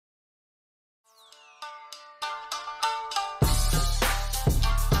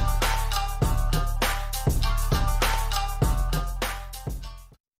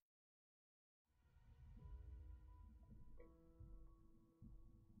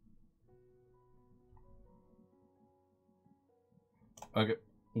Okay,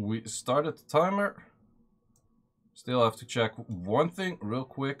 we started the timer. Still have to check one thing real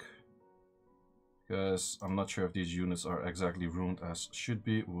quick. Because I'm not sure if these units are exactly ruined as should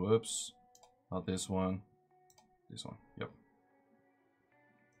be. Whoops. Not this one. This one. Yep.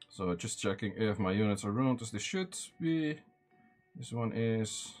 So just checking if my units are ruined as they should be. This one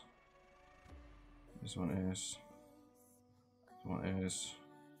is. This one is. This one is.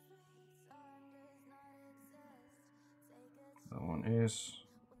 That one is.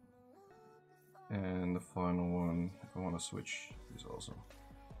 And the final one, if I want to switch, is also.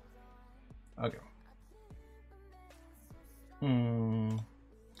 Okay.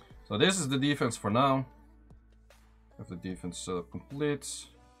 So this is the defense for now. If the defense setup complete,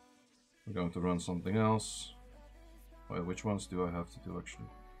 we're going to run something else. Wait, which ones do I have to do actually?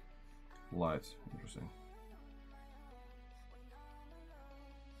 Light, interesting.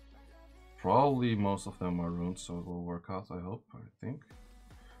 Probably most of them are ruined, so it will work out, I hope, I think.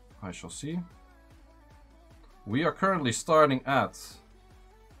 I shall see. We are currently starting at...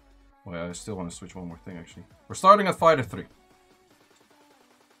 Wait, I still want to switch one more thing actually. We're starting at Fighter 3.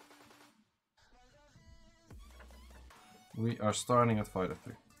 We are starting at Fighter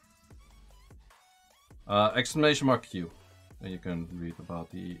 3. Exclamation mark Q. And you can read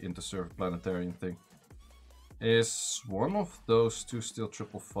about the Interserve Planetarian thing. Is one of those two still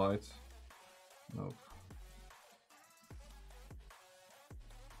triple fight? Nope.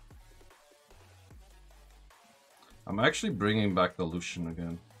 I'm actually bringing back the Lucian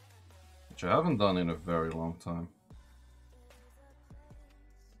again. Which I haven't done in a very long time.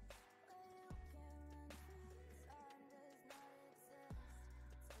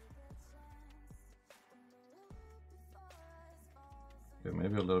 Okay,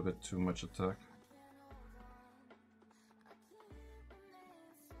 maybe a little bit too much attack.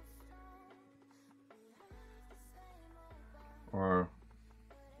 Or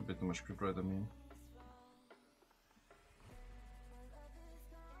a bit too much crit rate, I mean.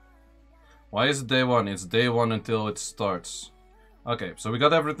 Why is it day one? It's day one until it starts. Okay, so we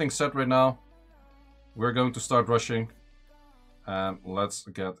got everything set right now. We're going to start rushing. And let's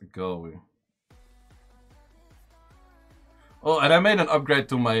get going. Oh, and I made an upgrade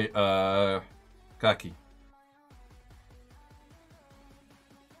to my KAKI.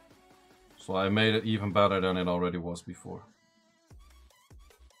 So I made it even better than it already was before.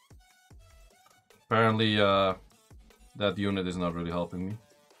 Apparently that unit is not really helping me.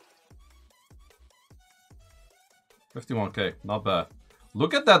 51k, not bad.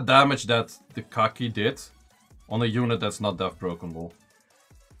 Look at that damage that the KAKI did on a unit that's not death brokenable.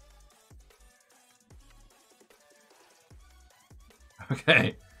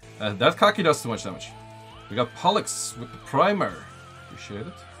 Okay, that KAKI does too much damage. We got Pollux with the primer. Appreciate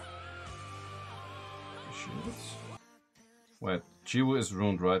it. Appreciate it. Wait, Jiwoo is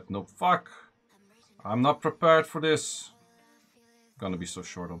ruined, right? No, fuck. I'm not prepared for this. Gonna be so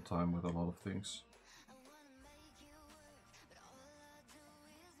short on time with a lot of things.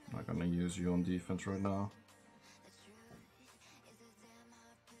 I'm not gonna use you on defense right now.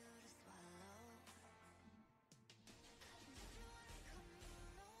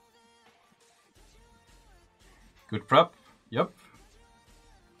 Good prep? Yep.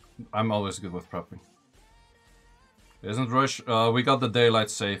 I'm always good with prepping. Isn't rush? We got the daylight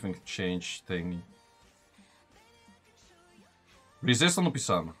saving change thingy. Resist on the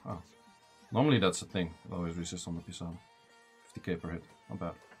Pisama. Oh. Normally that's a thing. Always resist on the Pisama. 50k per hit. Not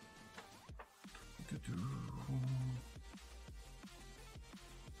bad.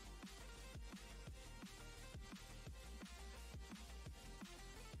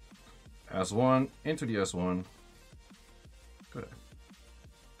 S1 into the S1. Good.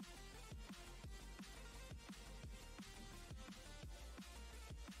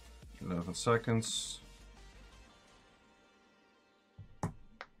 11 seconds.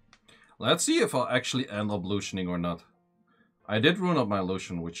 Let's see if I'll actually end up Lucianing or not. I did ruin up my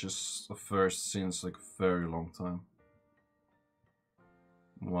Lucian, which is the first since like a very long time.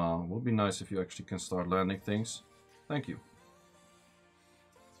 Wow, would be nice if you actually can start landing things. Thank you.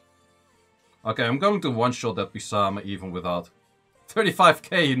 Okay, I'm going to one-shot that Pisama even without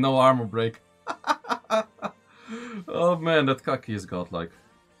 35k, no armor break. Oh man, that KAKI is godlike.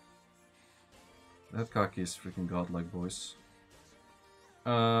 That KAKI is freaking godlike, boys.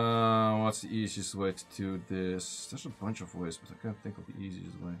 What's the easiest way to do this? There's a bunch of ways, but I can't think of the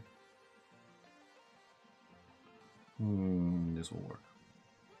easiest way. This will work.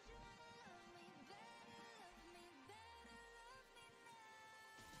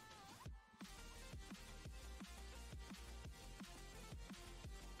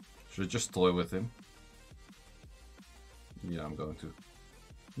 Should I just toy with him? Yeah, I'm going to.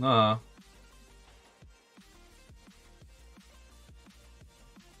 Nah.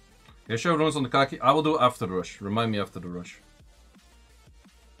 Okay, show runes on the Kaki. I will do after the rush. Remind me after the rush.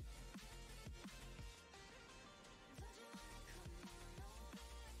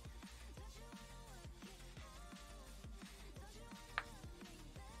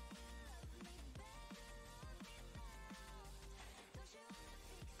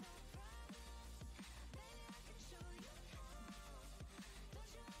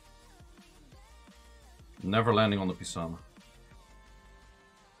 Never landing on the Pisama.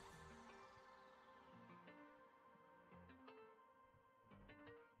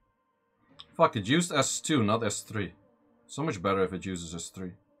 Fuck, it used S2, not S3. So much better if it uses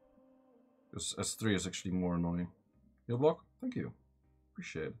S3. Because S3 is actually more annoying. Heal block? Thank you.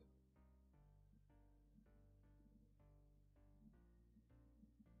 Appreciate it.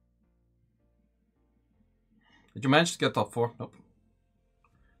 Did you manage to get top 4? Nope.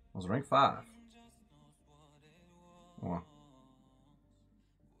 I was rank 5. Oh.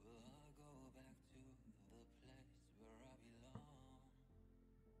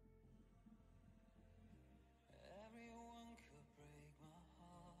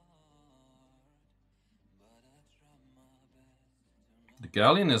 The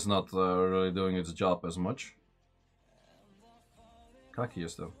Galleon is not really doing its job as much. KAKI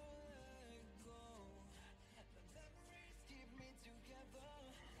is though.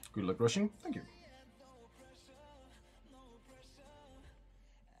 Good luck rushing. Thank you.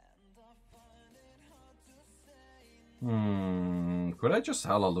 Could I just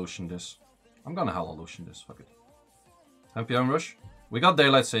Hallelujah this? I'm gonna Hallelujah this. Fuck it. 10 PM rush. We got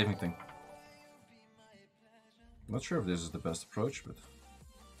daylight saving thing. Not sure if this is the best approach, but...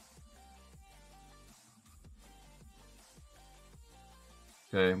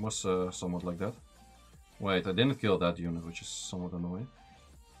 Okay, it was somewhat like that. Wait, I didn't kill that unit, which is somewhat annoying.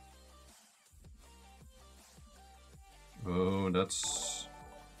 Oh, that's...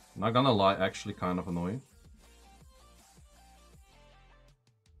 Not gonna lie, actually kind of annoying.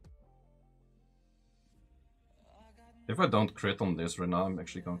 If I don't crit on this right now, I'm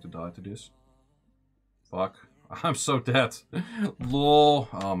actually going to die to this. Fuck. I'm so dead. Lol.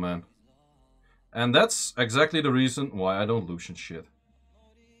 Oh, man. And that's exactly the reason why I don't Lucian shit.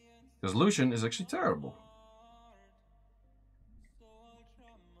 Because Lucian is actually terrible.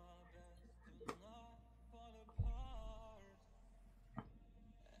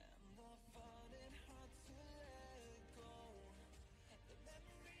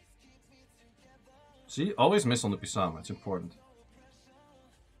 See, always miss on the Pisama, it's important.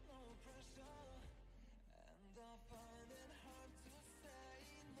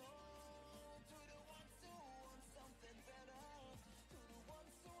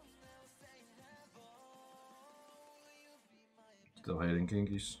 Still hating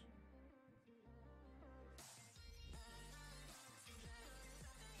Kinkies.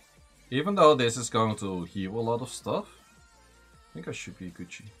 Even though this is going to heal a lot of stuff, I think I should be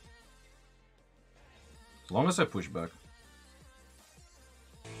Gucci. As long as I push back.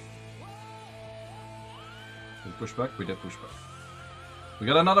 We push back? We did push back. We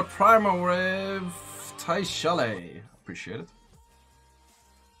got another primer with Seiishizo. Appreciate it.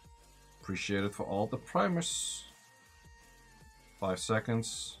 Appreciate it for all the primers. 5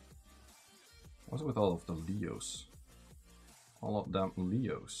 seconds. What's with all of the Leos? All of them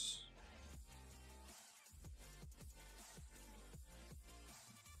Leos.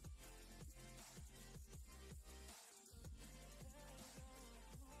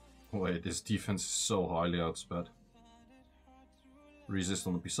 Wait, this defense is so highly outsped. Resist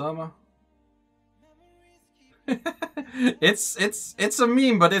on the Pisama. it's a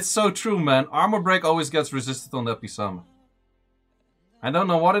meme, but it's so true, man. Armor break always gets resisted on that Pisama. I don't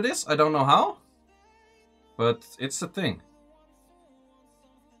know what it is, I don't know how, but it's a thing.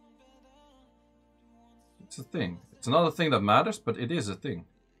 It's a thing. It's not a thing that matters, but it is a thing.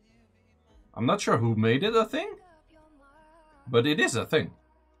 I'm not sure who made it a thing, but it is a thing.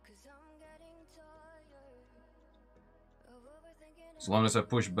 As long as I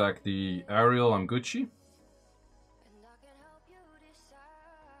push back the aerial, I'm Gucci.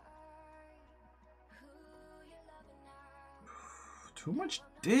 Too much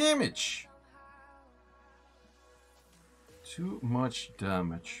damage. Too much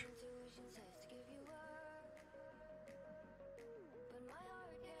damage.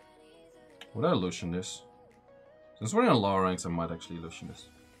 Would I Lucian this? Since we're in lower ranks, I might actually Lucian this.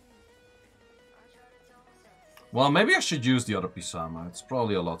 Well, maybe I should use the other Pisama. It's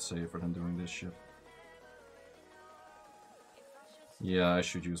probably a lot safer than doing this shit. Yeah, I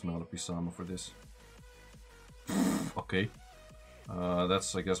should use my other Pisama for this. Okay.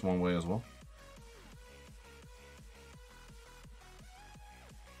 That's, I guess, one way as well.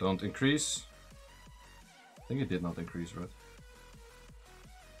 Don't increase. I think it did not increase, right?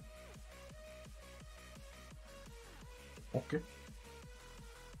 Okay.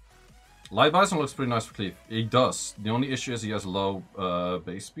 Light Bison looks pretty nice for Cleave. He does. The only issue is he has low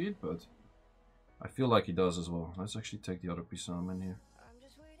base speed, but I feel like he does as well. Let's actually take the other Pisama in here.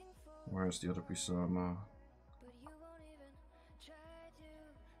 Where's the other Pisama?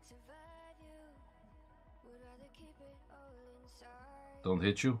 Don't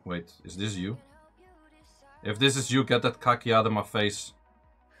hit you? Wait, is this you? If this is you, get that KAKI out of my face.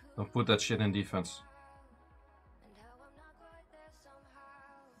 Don't put that shit in defense.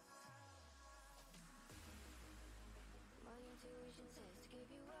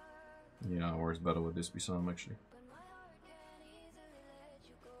 Yeah, works better with this Pisam actually.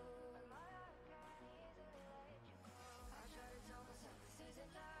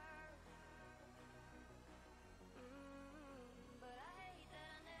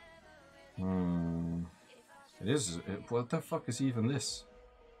 It is. What the fuck is even this?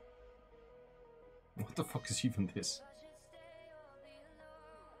 What the fuck is even this?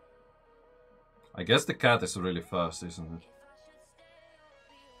 I guess the cat is really fast, isn't it?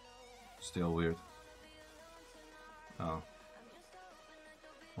 Still weird. Oh.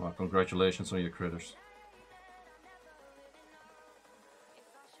 Well, congratulations on your critters.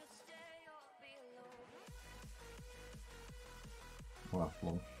 Wow,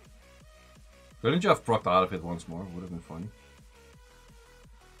 lol. Couldn't you have procced out of it once more? Would have been funny.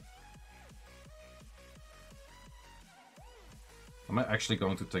 Am I actually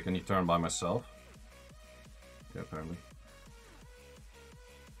going to take any turn by myself? Yeah, apparently.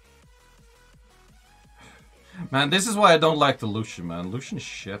 Man, this is why I don't like the Lucian, man. Lucian is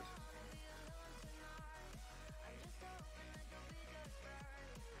shit.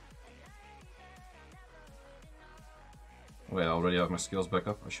 Wait, I already have my skills back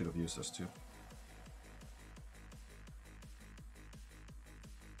up. I should have used this too.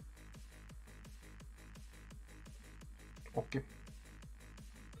 Okay.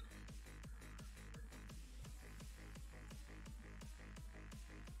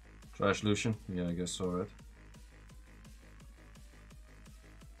 Trash Lucian? Yeah, I guess so, right?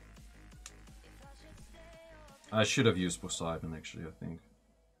 I should have used Poseidon actually, I think.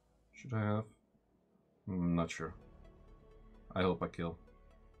 Should I have? Not sure. I hope I kill.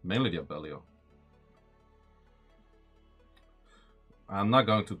 Mainly the Abellio. I'm not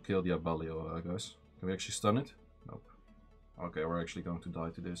going to kill the Abellio, guys. Can we actually stun it? Nope. Okay, we're actually going to die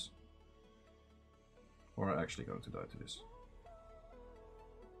to this. We're actually going to die to this.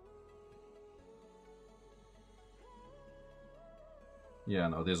 Yeah,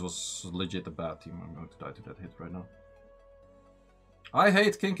 no, this was legit a bad team. I'm going to die to that hit right now. I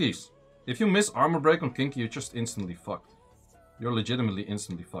hate Kinkies. If you miss armor break on Kinky, you're just instantly fucked. You're legitimately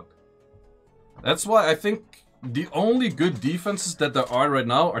instantly fucked. That's why I think the only good defenses that there are right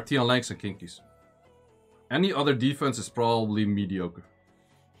now are Tian Langs and Kinkies. Any other defense is probably mediocre.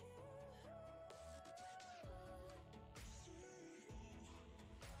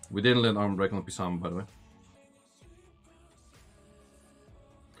 We didn't let armor break on Pisama, by the way.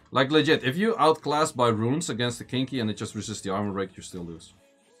 Like legit, if you outclass by runes against the Kinky and it just resists the armor break, you still lose.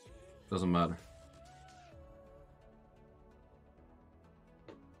 Doesn't matter.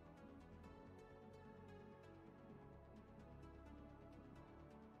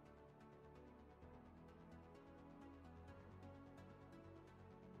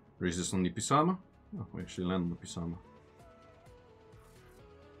 Resist on the Pisama? Oh, we actually land on the Pisama.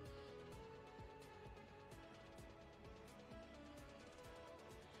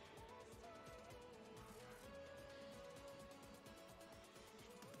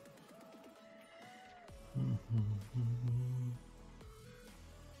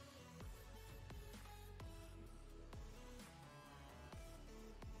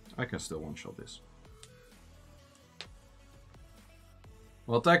 I can still one-shot this.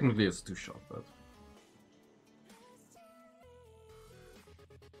 Well, technically it's two-shot, but...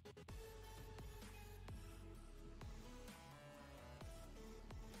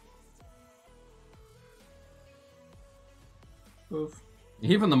 Oof.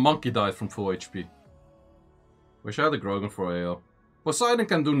 Even the monkey died from full HP. Wish I had a Grogan for AO. Poseidon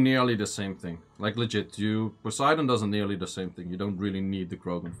can do nearly the same thing. Like legit, Poseidon does nearly the same thing. You don't really need the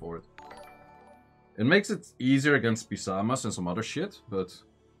Grogan for it. It makes it easier against Pisamas and some other shit, but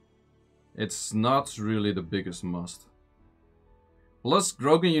it's not really the biggest must. Plus,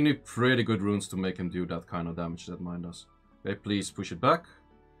 Grogan, you need pretty good runes to make him do that kind of damage that mine does. Okay, please push it back.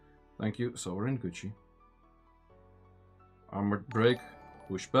 Thank you. So we're in Gucci. Armored break.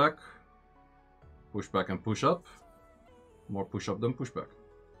 Push back. Push back and push up. More push up than push back.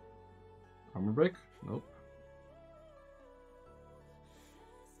 Armor break? Nope.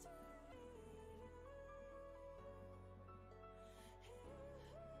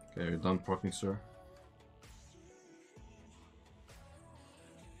 Okay, you're done proccing, sir.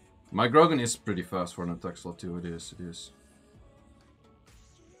 My Grogan is pretty fast for an attack slot too, it is.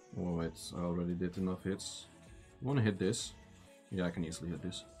 Oh wait, I already did enough hits. I wanna hit this. Yeah, I can easily hit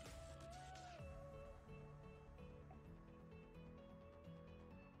this.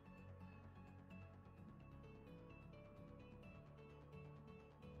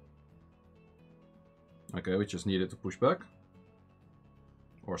 Okay, we just needed to push back.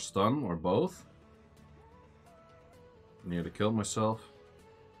 Or stun, or both. Nearly killed myself.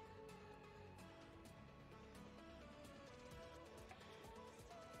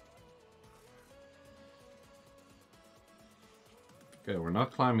 Okay, we're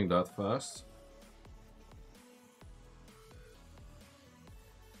not climbing that fast.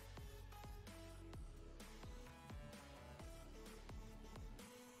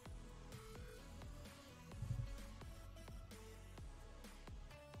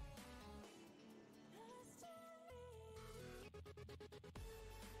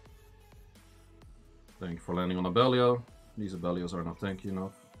 Thank you for landing on Abellio. These Abellios are not tanky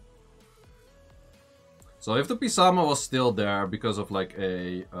enough. So if the Pisama was still there because of like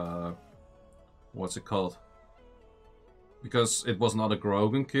a... what's it called? Because it was not a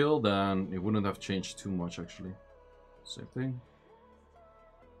Grogan kill, then it wouldn't have changed too much actually. Same thing.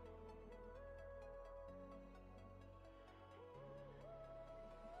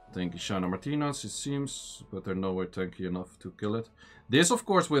 Thank you, Shana Martinez, it seems, but they're nowhere tanky enough to kill it. This, of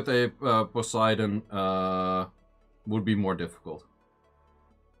course, with a Poseidon would be more difficult.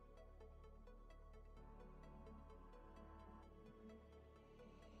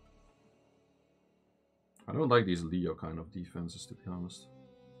 I don't like these Leo kind of defenses, to be honest.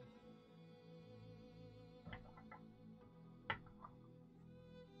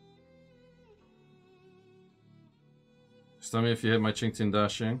 Just tell me if you hit my Chingtin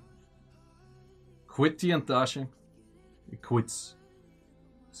dashing. Quitty and dashing. It quits.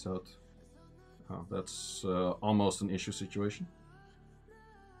 So, oh, that's almost an issue situation.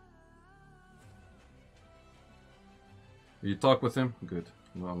 You talk with him? Good.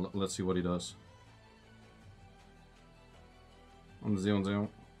 Well, let's see what he does. On the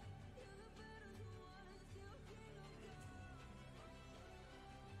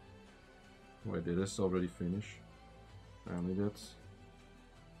Wait, did this already finish? Apparently did.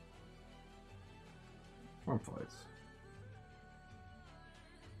 Farm fight.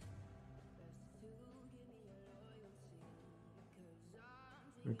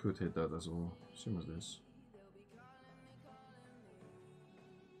 We could hit that as well. Same as this.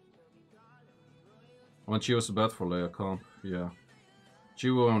 I want Chivo's a bet for Leia comp. Yeah.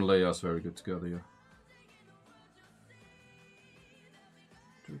 Chivo and Leia is very good together, yeah.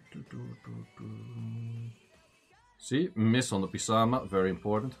 See, miss on the Pisama, very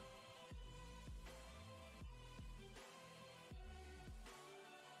important.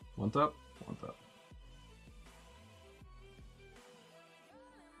 One tap, one tap.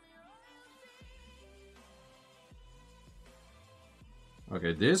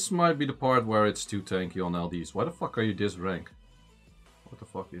 Okay, this might be the part where it's too tanky on LDs. Why the fuck are you this rank? What the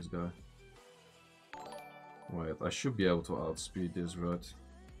fuck is this guy? Wait, I should be able to outspeed this, right?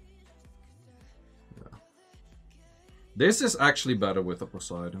 Yeah. This is actually better with a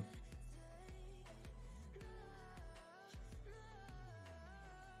Poseidon.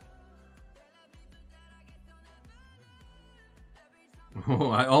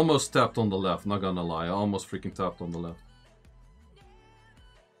 I almost tapped on the left, not gonna lie. I almost freaking tapped on the left.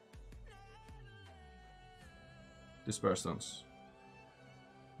 Despair stance.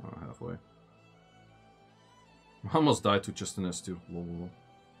 Oh, halfway. I almost died to just an S2. Lol.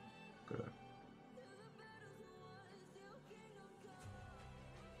 Okay.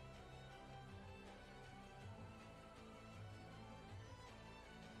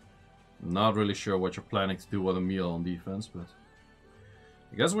 Not really sure what you're planning to do with a meal on defense, but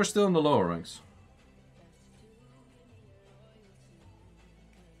I guess we're still in the lower ranks.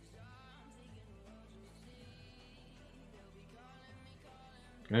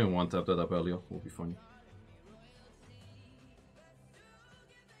 Okay, one tap that up earlier will be funny.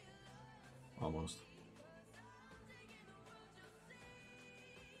 Almost.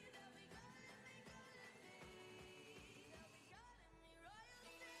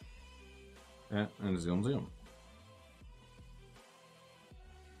 Yeah, and zoom zoom.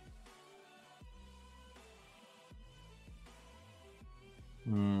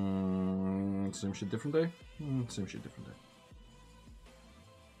 Same shit, different day? Same shit, different day.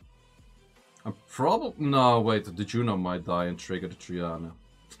 I'm probably... No, wait, the Juno might die and trigger the Triana.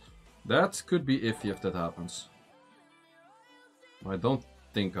 That could be iffy if that happens. I don't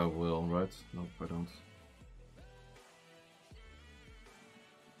think I will, right? Nope, I don't.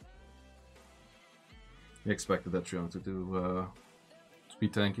 I expected that Triana to do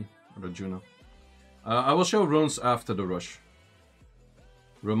speed tanky, or the Juno. I will show runes after the rush.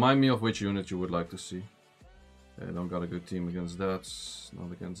 Remind me of which unit you would like to see. I don't got a good team against that.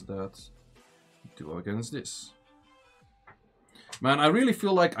 Not against that. Do against this. Man, I really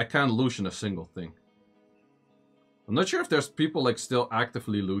feel like I can't Lucian a single thing. I'm not sure if there's people like still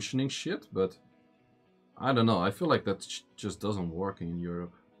actively Lucianing shit, but I don't know. I feel like that just doesn't work in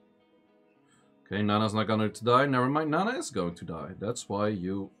Europe. Okay, Nana's not going to die. Never mind, Nana is going to die. That's why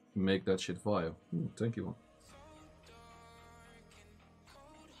you make that shit vile. Thank you.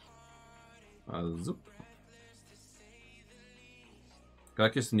 Zoop.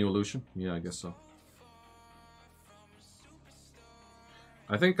 KAKI is the new Lucian? Yeah, I guess so.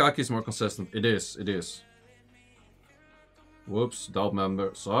 I think KAKI is more consistent. It is, it is. Whoops, doubt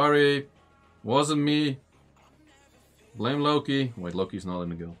member. Sorry. Wasn't me. Blame Loki. Wait, Loki's not in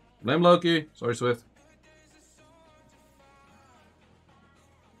the guild. Blame Loki. Sorry, Swift.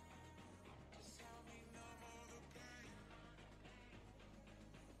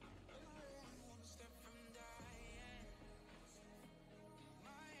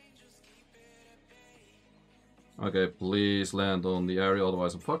 Okay, please land on the area,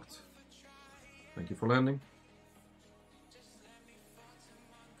 otherwise I'm fucked. Thank you for landing.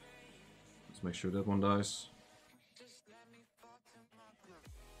 Let's make sure that one dies.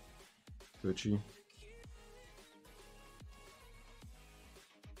 Gucci.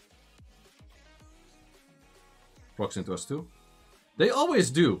 Procs into S2. They always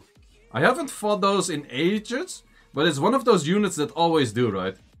do. I haven't fought those in ages, but it's one of those units that always do,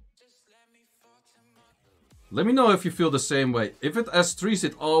 right? Let me know if you feel the same way. If it S3s,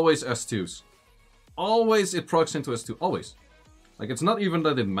 it always S2s. Always it procs into S2. Always. Like, it's not even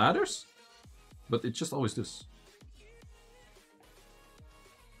that it matters, but it just always does.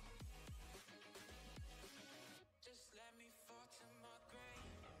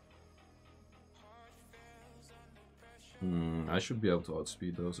 I should be able to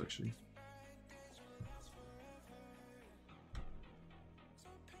outspeed those, actually.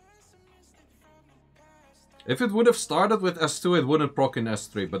 If it would have started with S2, it wouldn't proc in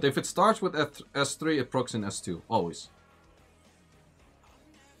S3. But if it starts with S3, it procs in S2. Always.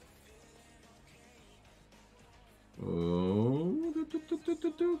 Oh,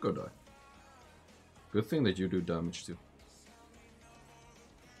 go die. Good thing that you do damage too.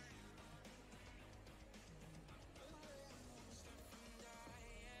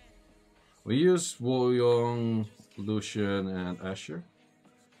 We use Woyong, Lucian, and Asher.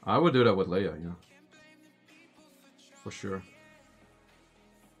 I would do that with Leia, yeah. For sure.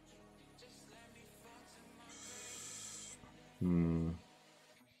 The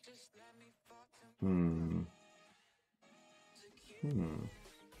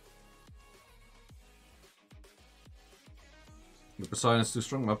Poseidon is too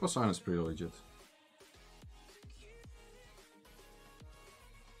strong. My Poseidon is pretty legit.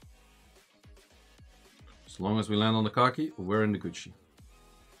 As long as we land on the KAKI, we're in the Gucci.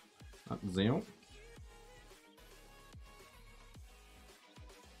 Zeo.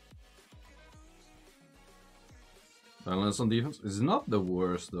 Balance on defense is not the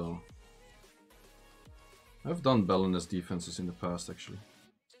worst though. I've done balanced defenses in the past actually.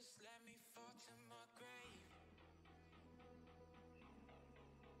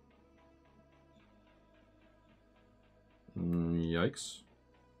 Yikes.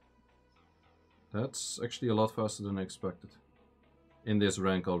 That's actually a lot faster than I expected. In this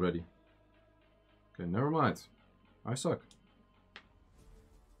rank already. Okay, never mind. I suck.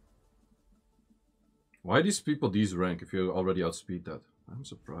 Why these people these rank if you already outspeed that? I'm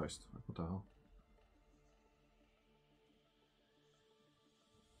surprised. What the hell?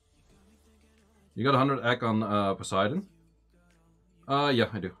 You got 100 AK on Poseidon? Yeah,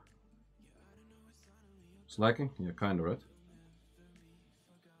 I do. Slacking? Yeah, kinda, right?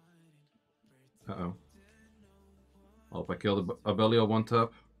 Uh-oh. Hope I killed Abelio one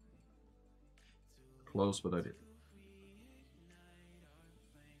tap. Close, but I did.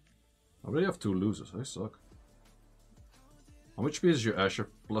 I already have 2 losers. I suck. How much speed is your Asher?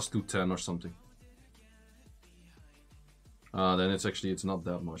 Plus 210 or something. Then it's not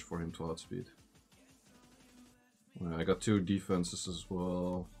that much for him to outspeed. I got 2 defenses as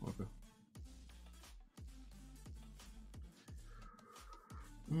well. Okay.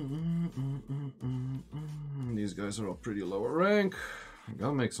 These guys are all pretty lower rank. I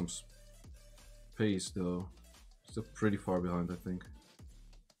gotta make some space though. Still pretty far behind, I think.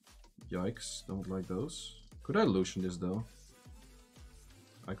 Yikes, don't like those. Could I illusion this though?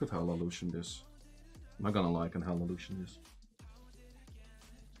 I could hella illusion this. I'm not gonna lie, I can hella illusion this.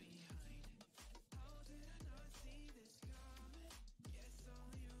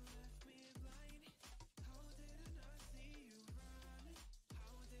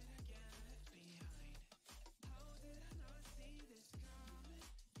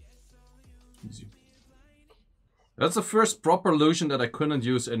 Easy. That's the first proper illusion that I couldn't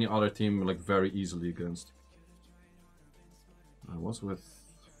use any other team like very easily against. I was with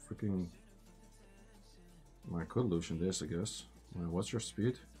freaking... I could illusion this, I guess. What's your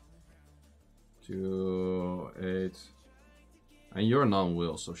speed? 2, 8. And you're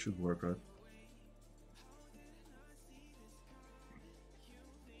non-will, so should work, right?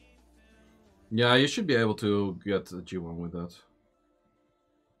 Yeah, you should be able to get a G1 with that.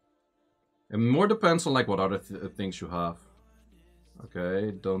 It more depends on like what other things you have.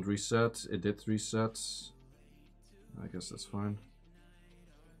 Okay, don't reset. It did reset. I guess that's fine.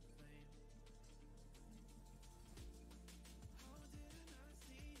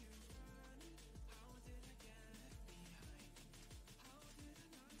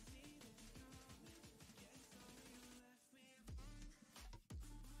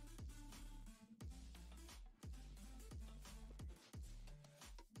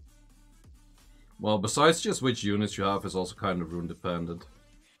 Well, besides just which units you have is also kind of rune dependent.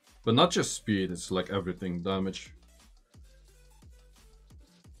 But not just speed, it's like everything. Damage.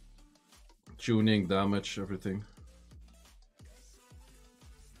 Tuning, damage, everything.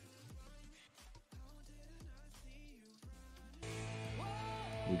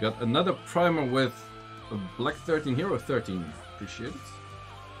 We got another primer with a black 13 hero 13. Appreciate it.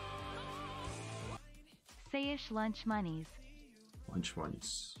 Seish lunch monies. Lunch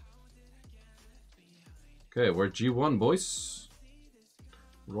monies. Okay, we're G1, boys.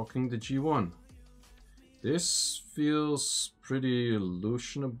 Rocking the G1. This feels pretty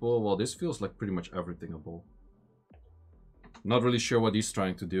illusionable. Well, this feels like pretty much everythingable. Not really sure what he's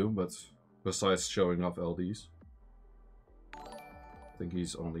trying to do, but besides showing off LDs. I think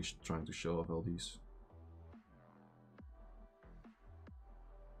he's only trying to show off LDs.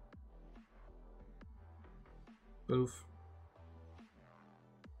 Poof.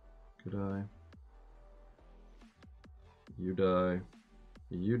 Good eye. You die.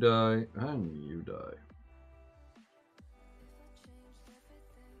 You die. And you die.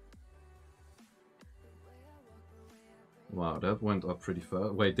 Wow, that went up pretty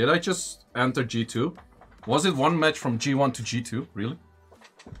fast. Wait, did I just enter G2? Was it one match from G1 to G2? Really?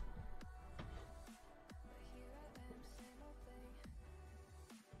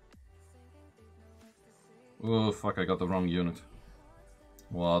 Oh, fuck, I got the wrong unit.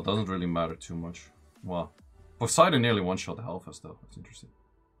 Well, it doesn't really matter too much. Wow. Poseidon nearly one-shot the Hellfest though. That's interesting.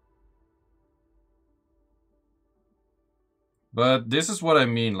 But this is what I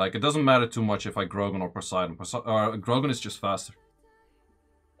mean. Like, it doesn't matter too much if I Grogan or Poseidon. Grogan is just faster.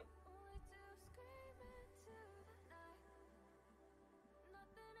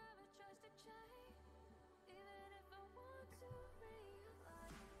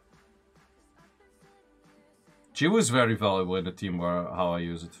 Jiwu is very valuable in the team where how I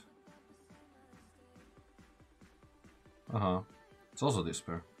use it. It's also this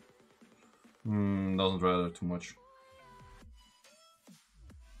pair. Doesn't matter too much.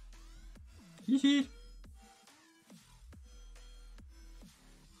 Hehe.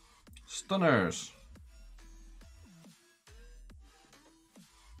 Stunners.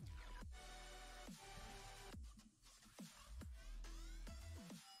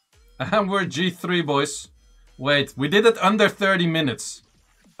 And we're G3, boys. Wait, we did it under 30 minutes.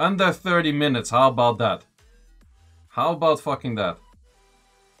 Under 30 minutes, how about that? How about fucking that?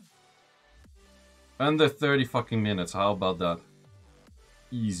 Under 30 fucking minutes, how about that?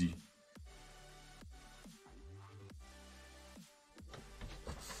 Easy.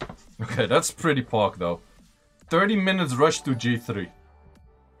 Okay, that's pretty pog though. 30 minutes rush to G3.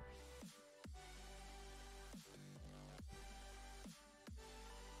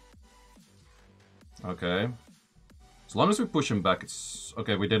 Okay. As long as we push him back, it's...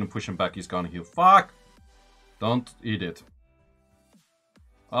 Okay, we didn't push him back, he's gonna heal. Fuck! Don't eat it.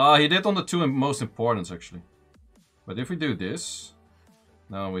 He did on the two most importance, actually. But if we do this...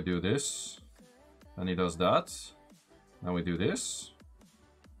 Now we do this. Then he does that. Now we do this.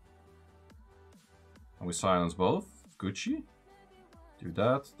 And we silence both. Gucci. Do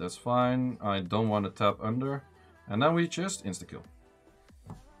that, that's fine. I don't want to tap under. And then we just insta-kill.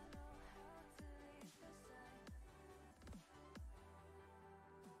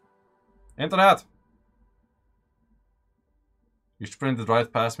 Internet! You sprinted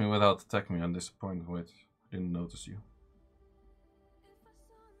right past me without attacking me. I'm disappointed. Wait, I didn't notice you.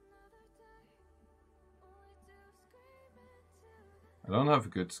 I don't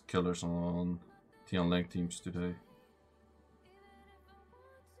have good killers on Tian Lang teams today.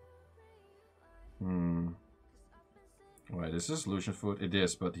 Wait, is this Lucian food? It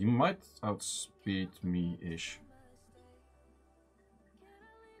is, but he might outspeed me-ish.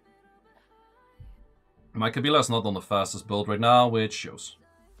 My Kabila is not on the fastest build right now, which shows.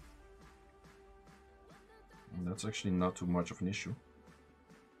 And that's actually not too much of an issue.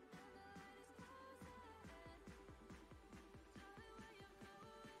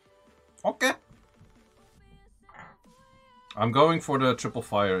 Okay. I'm going for the triple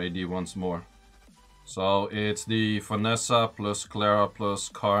fire AD once more. So it's the Vanessa plus Clara plus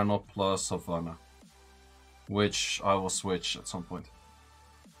Carnal plus Savannah. Which I will switch at some point.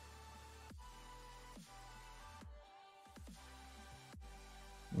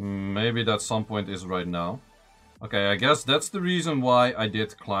 Maybe that some point is right now. Okay, I guess that's the reason why I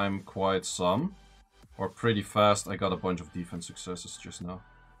did climb quite some. Or pretty fast. I got a bunch of defense successes just now.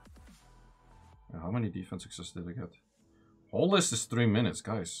 How many defense successes did I get? Whole list is 3 minutes,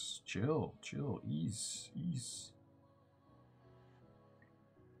 guys. Chill, chill, ease, ease.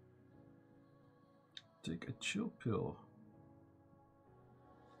 Take a chill pill.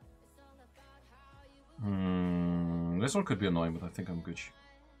 This one could be annoying, but I think I'm Gucci.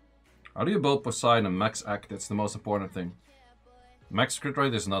 How do you build Poseidon and max act? That's the most important thing. Max crit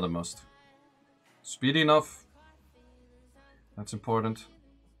rate is not a must. Speedy enough. That's important.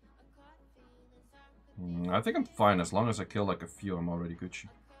 I think I'm fine. As long as I kill like a few, I'm already Gucci.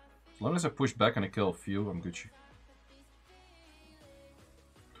 As long as I push back and I kill a few, I'm Gucci.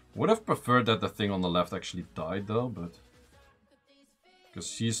 Would have preferred that the thing on the left actually died though, but...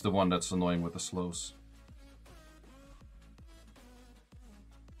 because he's the one that's annoying with the slows.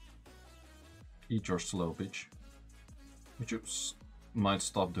 Eat your slow, bitch. Would you might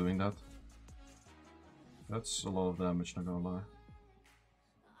stop doing that? That's a lot of damage, not gonna lie.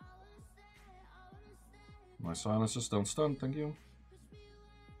 My silences don't stun, thank you.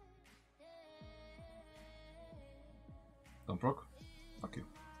 Don't proc. Fuck you.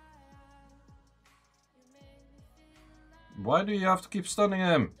 Why do you have to keep stunning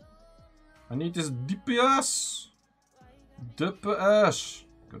him? I need this DPS! DPS!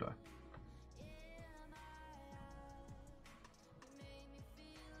 Good eye.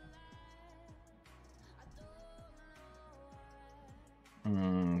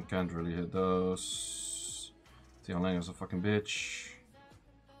 Can't really hit those. Tian Lang is a fucking bitch.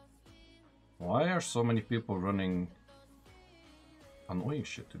 Why are so many people running annoying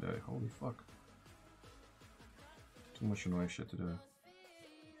shit today? Holy fuck. Too much annoying shit today.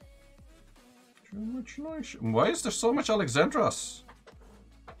 Too much annoying shit. Why is there so much Alexandras?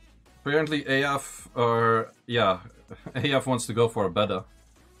 Apparently AF, or yeah, AF wants to go for a beta.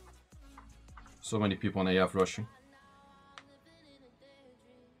 So many people on AF rushing.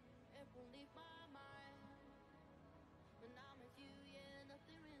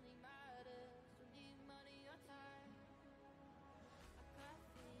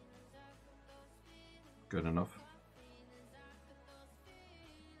 Good enough.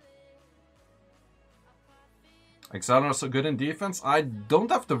 Exaler is so good in defense. I don't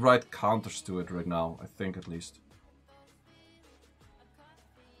have the right counters to it right now, I think at least.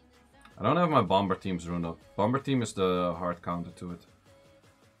 I don't have my bomber teams runed up. Bomber team is the hard counter to it.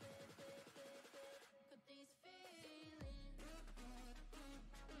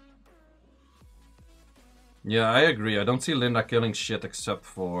 Yeah, I agree. I don't see Linda killing shit except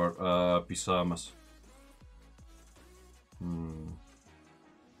for Pisamas.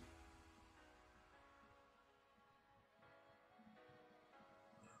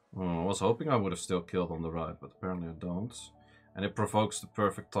 I was hoping I would have still killed on the right, but apparently I don't. And it provokes the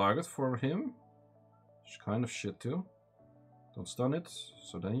perfect target for him. Which is kind of shit too. Don't stun it,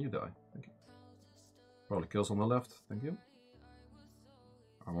 so then you die. Thank you. Probably kills on the left. Thank you.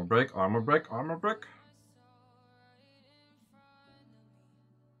 Armor break, armor break, armor break.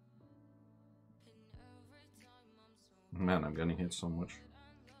 Man, I'm getting hit so much.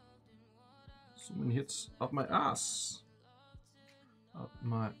 So many hits up my ass. Up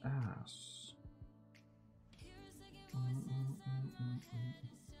my ass.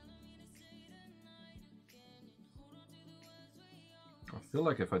 I feel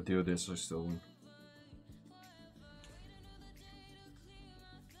like if I do this, I still win.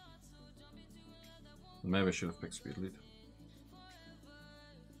 Maybe I should have picked speed lead.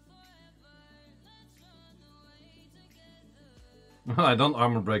 I don't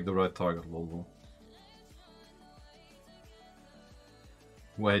armor break the right target, lol.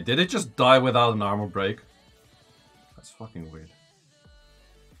 Wait, did it just die without an armor break? That's fucking weird.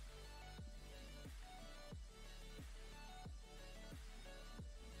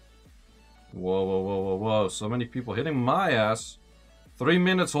 Whoa, whoa, whoa, whoa, whoa. So many people hitting my ass. 3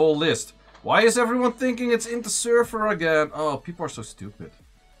 minutes whole list. Why is everyone thinking it's into server again? Oh, people are so stupid.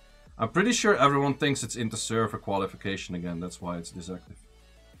 I'm pretty sure everyone thinks it's into server qualification again. That's why it's disactive.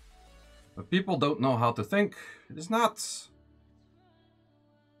 But people don't know how to think. It is not.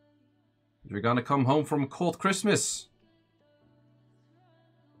 You're gonna come home from a cold Christmas.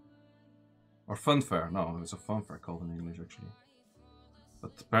 Or funfair. No, it's a funfair called in English actually.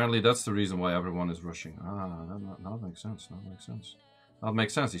 But apparently that's the reason why everyone is rushing. Ah, that makes sense. That makes sense. That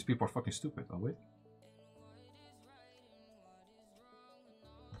makes sense. These people are fucking stupid. Oh, wait.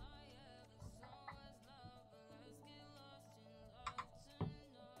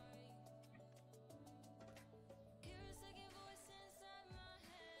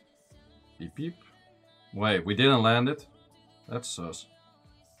 Beep beep. Wait, we didn't land it? That's sus.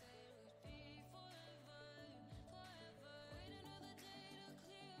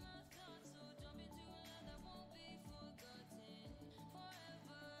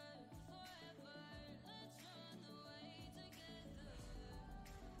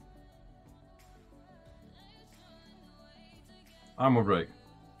 Armor break.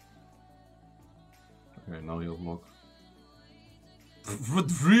 Okay, now he'll block. What,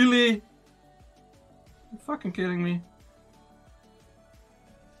 really? You fucking kidding me?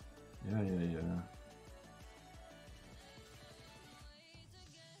 Yeah.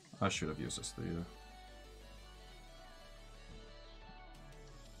 I should have used this theater.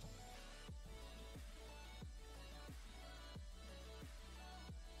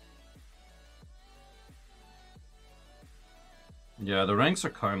 Yeah, the ranks are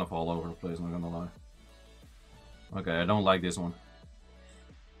kind of all over the place, not gonna lie. Okay, I don't like this one.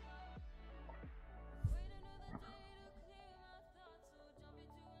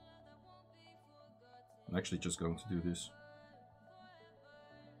 I'm actually just going to do this.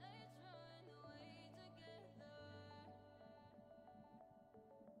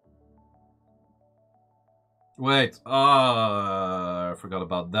 Wait, I forgot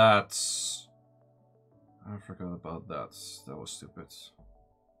about that. I forgot about that. That was stupid.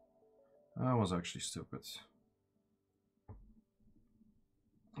 That was actually stupid.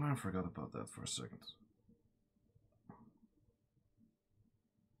 I forgot about that for a second.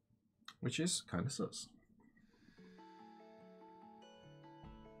 Which is kind of sus.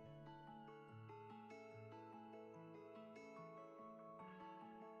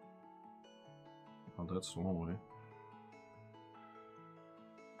 Oh, that's one way.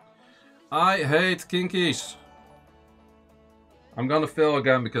 I hate kinkies. I'm gonna fail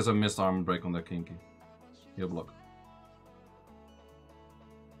again because I missed armor break on that kinky. He'll block.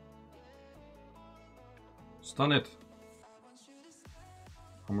 Stun it.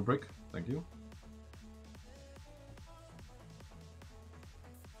 Armor break. Thank you.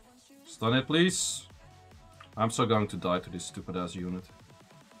 Stun it, please. I'm so going to die to this stupid ass unit.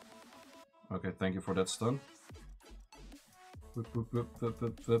 Okay, thank you for that stun.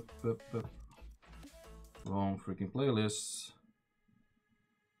 Wrong freaking playlist.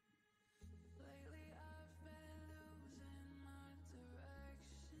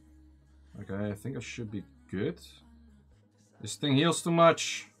 Okay, I think I should be good. This thing heals too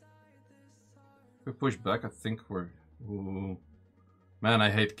much. If we push back, I think we're... Ooh. Man, I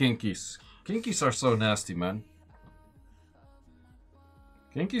hate kinkies. Kinkies are so nasty, man.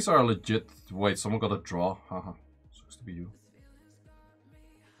 Kinkies are legit. Wait, someone got a draw. Haha. Sucks to be you.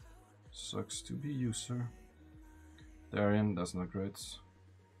 Sucks to be you, sir. Darian, that's not great.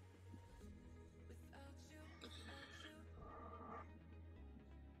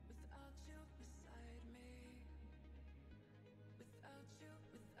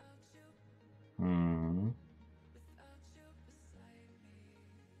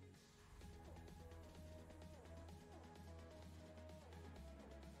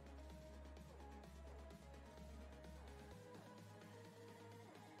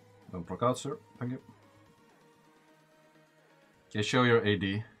 Don't proc out, sir. Thank you. Okay, show your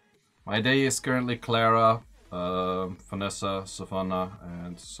AD. My AD is currently Clara, Vanessa, Savannah,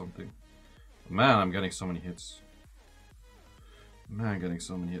 and something. Man, I'm getting so many hits. Man, getting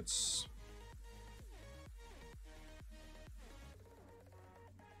so many hits.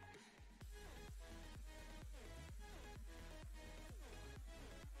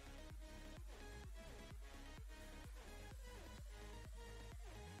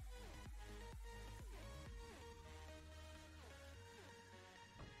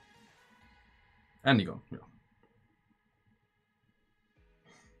 Andigon, yeah.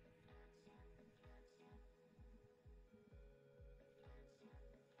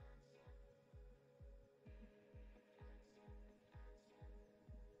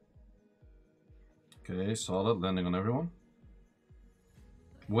 Okay, solid. Landing on everyone.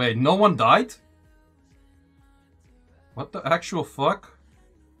 Wait, no one died? What the actual fuck?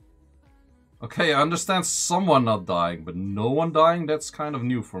 Okay, I understand someone not dying, but no one dying? That's kind of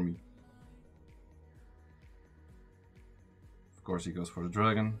new for me. Of course he goes for the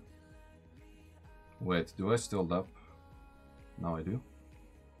dragon. Wait, do I still lap? Now I do.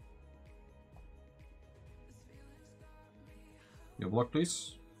 You block,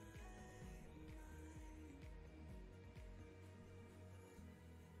 please.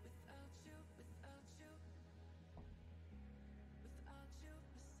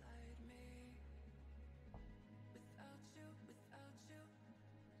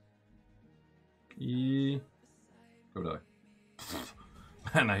 Go die.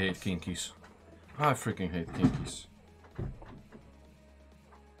 Man, I hate kinkies. I freaking hate kinkies.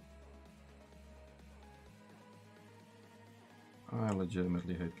 I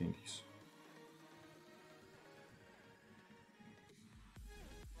legitimately hate kinkies.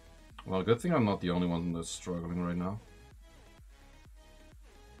 Well, good thing I'm not the only one that's struggling right now.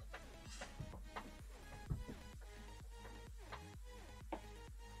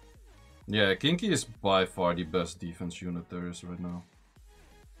 Yeah, Kinky is by far the best defense unit there is right now.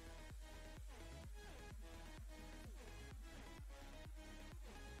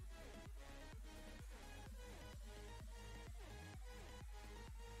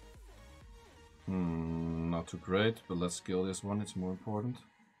 Not too great, but let's kill this one, it's more important.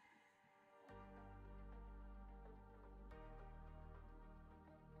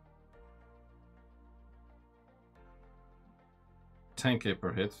 $10k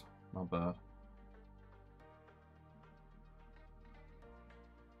per hit, not bad.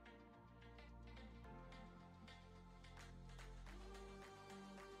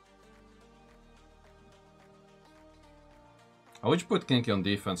 I would put Kinky on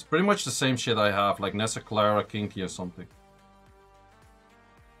defense. Pretty much the same shit I have, like Nessa Clara, Kinky or something.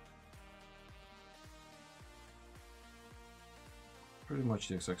 Pretty much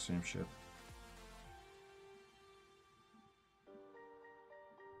the exact same shit.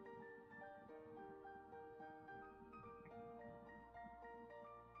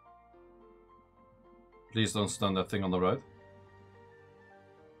 Please don't stun that thing on the right.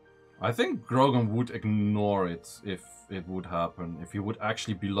 I think Grogan would ignore it if it would happen. If he would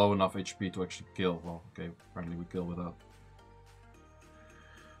actually be low enough HP to actually kill. Well, okay, apparently we kill without.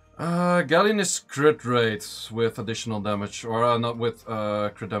 Galleon is crit rate with additional damage. Or not with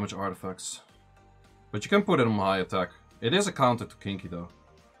crit damage artifacts. But you can put it on high attack. It is a counter to Kinky though.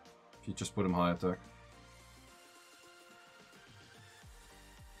 If you just put him high attack.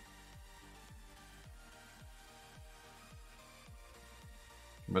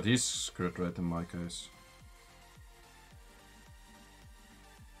 But he's crit rate in my case.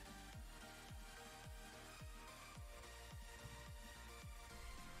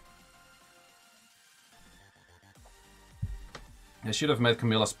 I should have made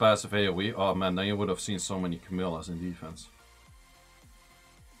Camilla's passive AoE. Oh man, then you would have seen so many Camillas in defense.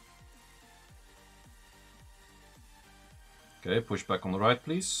 Okay, push back on the right,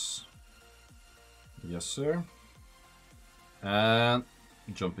 please. Yes, sir. And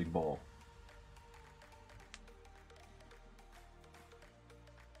jumping ball.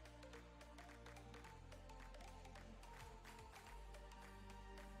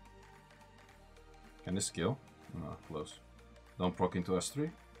 Can this kill? No, close. Don't proc into S3.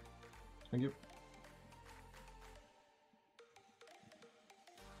 Thank you.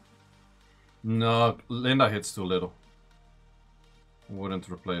 No, Linda hits too little. Wouldn't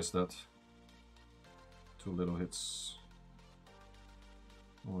replace that. Too little hits.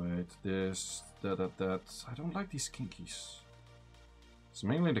 Wait, this, that. I don't like these kinkies. It's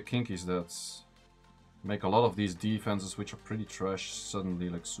mainly the kinkies that make a lot of these defenses, which are pretty trash, suddenly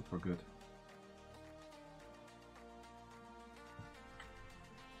like super good.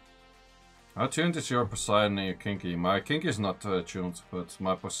 How tuned is your Poseidon and your Kinky? My Kinky is not tuned, but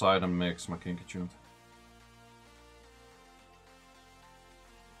my Poseidon makes my Kinky tuned.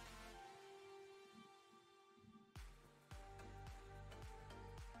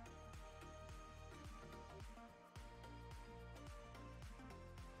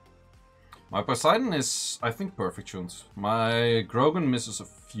 My Poseidon is, I think, perfect tuned. My Grogan misses a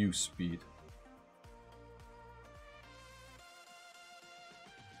few speed.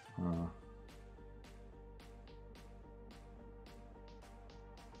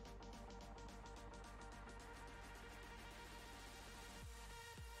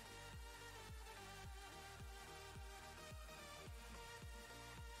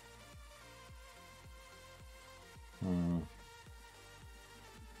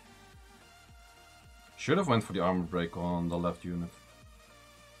 Should have went for the armor break on the left unit.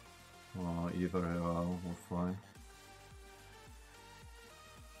 Either we're fine.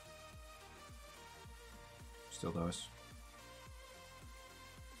 Still dies.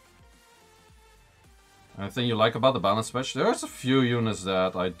 Anything you like about the balance patch? There's a few units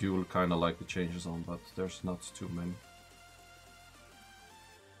that I do kind of like the changes on, but there's not too many.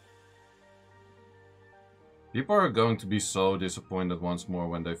 People are going to be so disappointed once more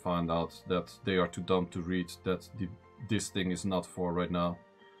when they find out that they are too dumb to read that this thing is not for right now.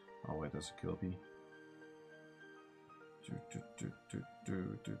 Oh wait, there's a kill bee.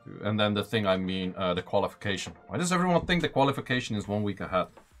 And then the thing I mean, the qualification. Why does everyone think the qualification is 1 week ahead?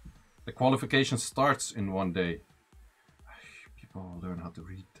 The qualification starts in 1 day. People learn how to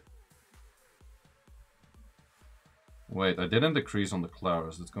read. Wait, I didn't decrease on the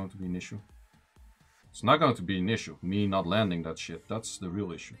Claras. That's going to be an issue. It's not going to be an issue. Me not landing that shit. That's the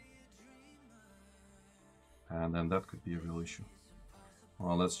real issue. And then that could be a real issue.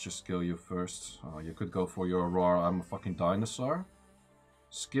 Well, let's just kill you first. You could go for your Aurora, I'm a fucking dinosaur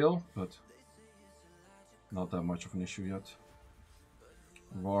skill, but not that much of an issue yet.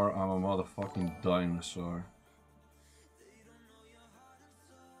 Aurora, I'm a motherfucking dinosaur.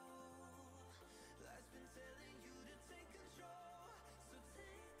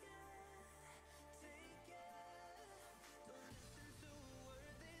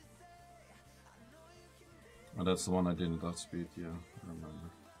 Oh, that's the one I didn't outspeed, yeah, I remember.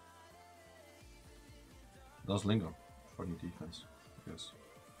 Does linger. Funny defense, I guess.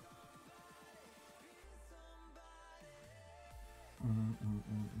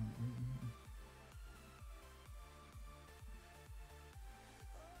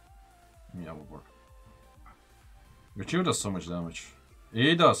 Yeah, will work. Your Chew does so much damage.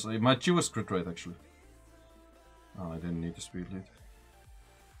 He does. My Chew is crit rate actually. Oh, I didn't need the speed lead.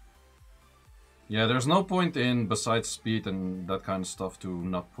 Yeah, there's no point in, besides speed and that kind of stuff, to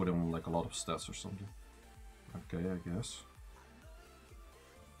not put him like a lot of stats or something. Okay, I guess.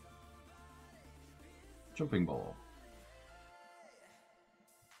 Jumping ball.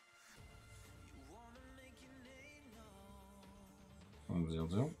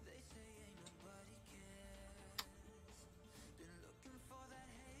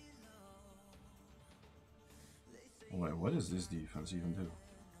 Wait, what does this defense even do?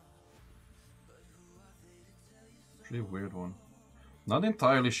 Pretty weird one. Not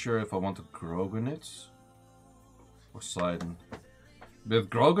entirely sure if I want to Grogan it or Sidon. With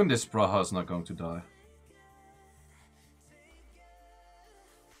Grogan, this Praha is not going to die.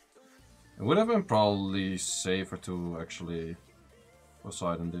 It would have been probably safer to actually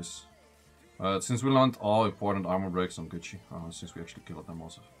Poseidon this. Since we learned all important armor breaks on Gucci, since we actually killed them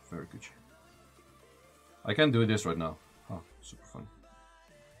also, very Gucci. I can do this right now. Oh, super fun.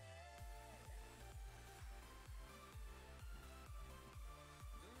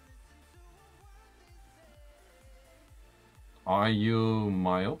 Are you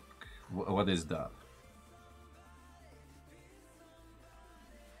myopic? What is that?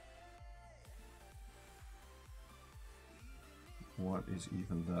 What is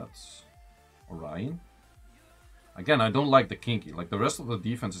even that? Orion? Again, I don't like the Kinky. Like, the rest of the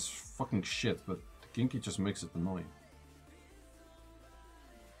defense is fucking shit, but the Kinky just makes it annoying.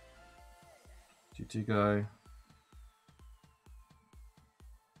 GT guy.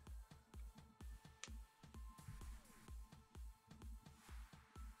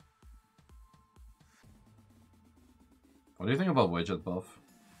 What do you think about widget buff?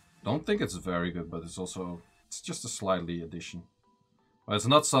 Don't think it's very good, but it's also, it's just a slightly addition. But it's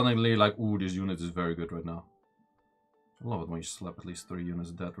not suddenly like, ooh, this unit is very good right now. I love it when you slap at least 3 units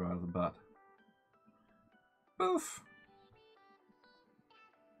dead right off the bat. Poof!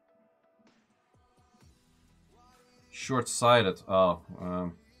 Short-sighted. Oh,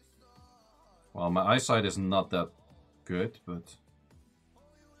 well, my eyesight is not that good, but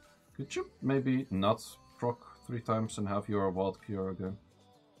could you maybe not proc 3 times and have your wild cure again?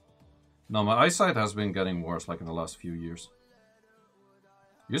 No, my eyesight has been getting worse like in the last few years.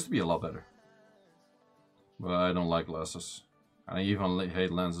 Used to be a lot better. But I don't like glasses. I even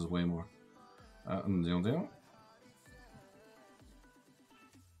hate lenses way more.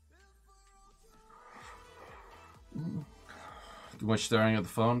 Too much staring at the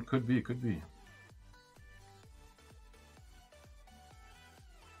phone? Could be, could be.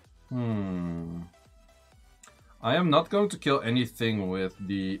 I am not going to kill anything with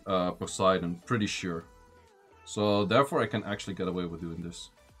the Poseidon, pretty sure. So therefore I can actually get away with doing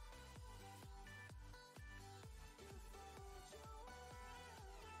this.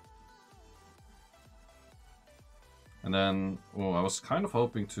 And then, oh, I was kind of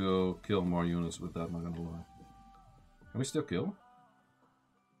hoping to kill more units with that, not gonna lie. Can we still kill?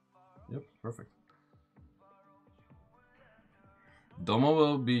 Yep, perfect. Domo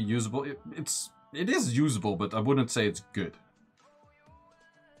will be usable. It is usable, but I wouldn't say it's good.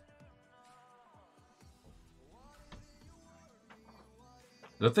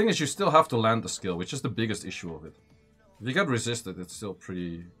 The thing is, you still have to land the skill, which is the biggest issue of it. If you get resisted, it's still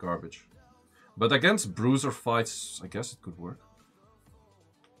pretty garbage. But against bruiser fights, I guess it could work.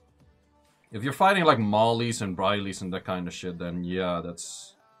 If you're fighting like Mollies and Rileys and that kind of shit, then yeah,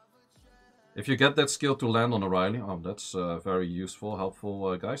 that's... If you get that skill to land on a Riley, oh, that's very useful,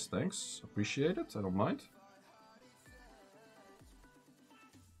 helpful, guys. Thanks. Appreciate it. I don't mind.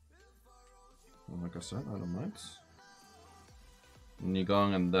 Well, like I said, I don't mind.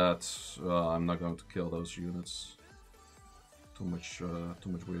 Nigong and that, I'm not going to kill those units. Too much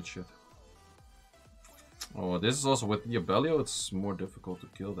weird shit. Oh, this is also with the Abellio, it's more difficult to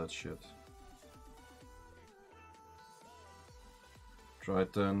kill that shit.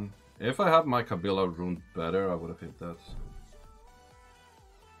 Triton. If I had my Kabila runed better, I would have hit that.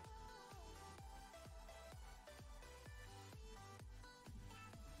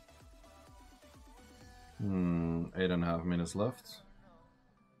 Hmm, 8.5 minutes left.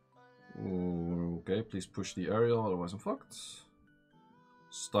 Ooh, okay, please push the aerial, otherwise I'm fucked.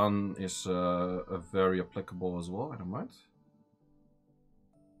 Stun is a very applicable as well, I don't mind.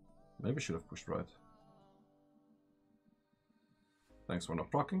 Maybe I should have pushed right. Thanks for not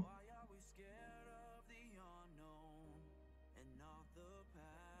proccing.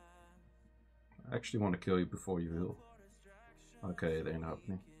 I actually want to kill you before you heal. Okay, it ain't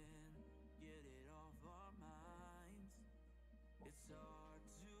happening.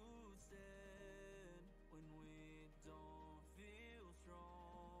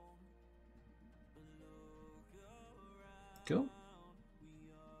 Kill?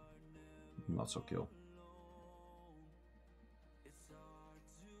 Not so kill.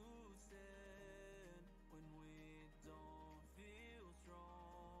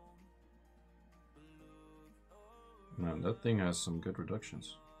 Man, that thing has some good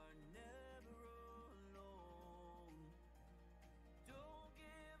reductions.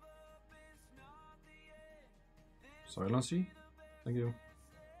 Silency? Thank you.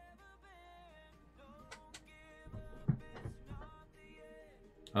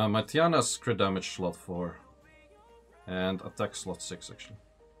 My Tiana's crit damage slot 4 and attack slot 6 actually.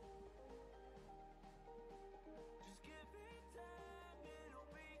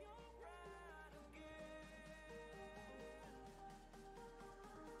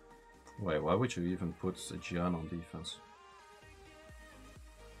 Wait, why would you even put a Gian on defense?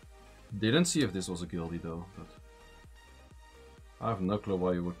 Didn't see if this was a guildie though, but I have no clue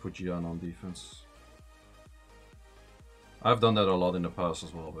why you would put Gian on defense. I've done that a lot in the past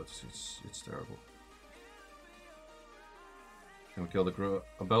as well, but it's terrible. Can we kill the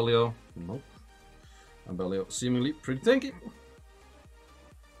Abellio? Nope. Abellio seemingly pretty tanky.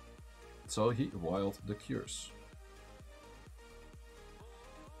 So he wild the cures.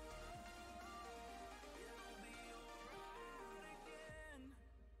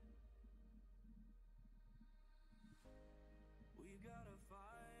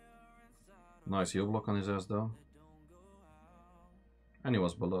 Nice heal block on his ass though. And he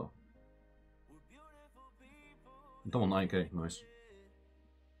was below. Double 9k, nice.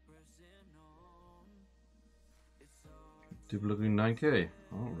 Duplicate 9k.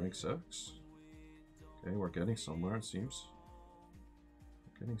 Oh, rank 6. Okay, we're getting somewhere it seems.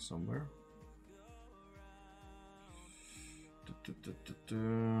 We're getting somewhere.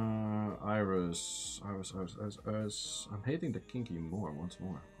 Iris. I'm hating the kinky more once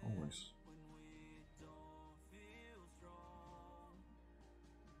more, always.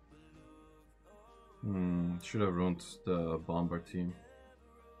 Should have ruined the bomber team.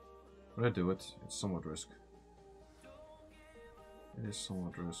 But I do it. It's somewhat risk. It is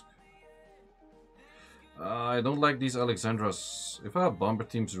somewhat risk. I don't like these Alexandras. If I had bomber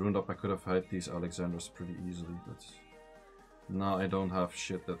teams ruined up, I could have had these Alexandras pretty easily. But now I don't have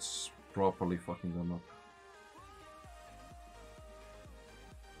shit that's properly fucking them up.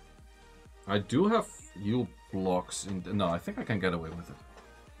 I do have heal blocks in... No, I think I can get away with it.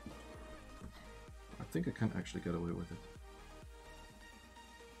 I think I can actually get away with it.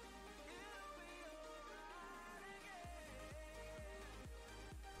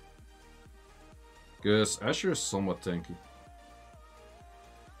 Because Asher is somewhat tanky.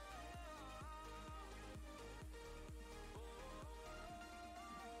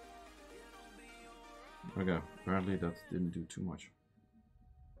 Okay, apparently that didn't do too much.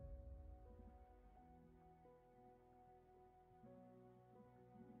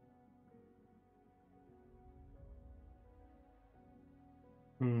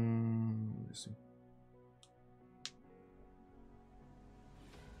 Let's see.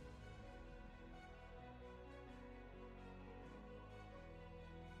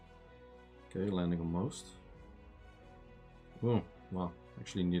 Okay, landing on most. Oh, wow.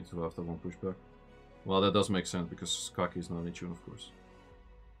 Actually need to have that one pushback. Well, that does make sense because KAKI is not in tune, of course.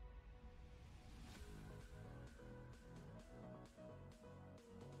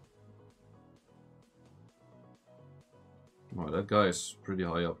 Wow, that guy is pretty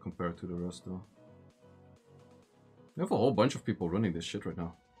high up compared to the rest, though. We have a whole bunch of people running this shit right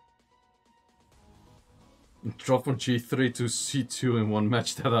now. Drop from G3 to C2 in one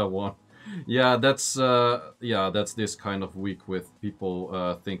match that I won. Yeah, that's this kind of week with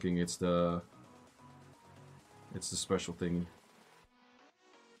people thinking it's the special thingy.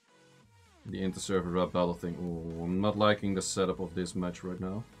 The inter-server rap battle thing. Oh, I'm not liking the setup of this match right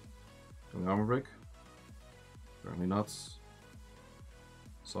now. Going armor break? Apparently not.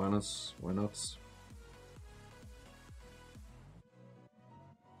 Silence, why not?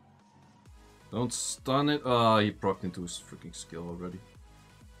 Don't stun it. Ah, he procced into his freaking skill already.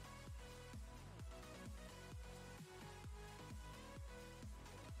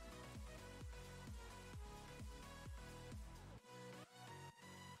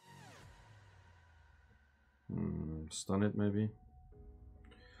 Stun it maybe.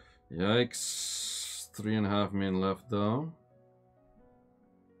 Yikes. 3.5 min left though.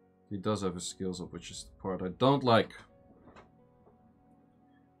 He does have his skills up, which is the part I don't like.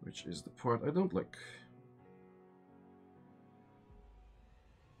 Which is the part I don't like.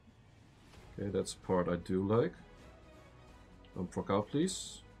 Okay, that's the part I do like. Don't proc out,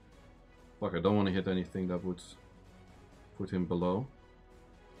 please. Fuck, I don't want to hit anything that would put him below.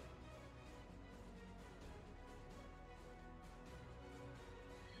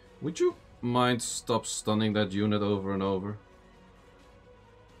 Would you mind stop stunning that unit over and over?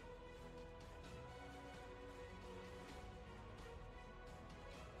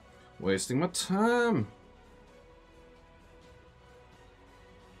 Wasting my time.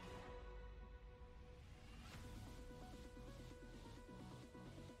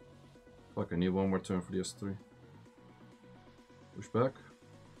 Fuck, I need one more turn for the S3. Push back.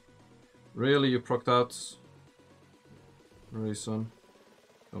 Really, you procced out? Really, son?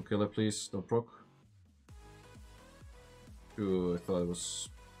 Don't kill it, please. Don't proc. Ooh, I thought it was...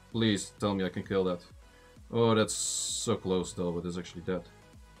 Please, tell me I can kill that. Oh, that's so close though, but it's actually dead.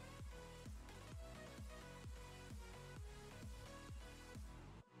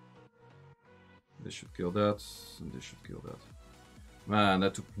 This should kill that, and this should kill that. Man,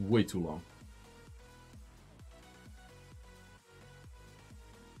 that took way too long.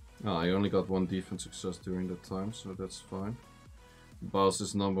 Oh, I only got one defense success during that time, so that's fine. Boss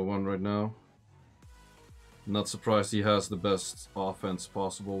is #1 right now. Not surprised he has the best offense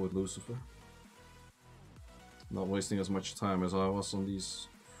possible with Lucifer. Not wasting as much time as I was on these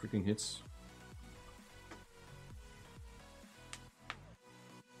freaking hits.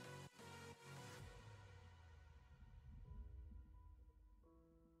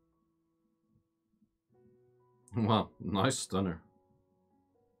 Wow, nice stunner.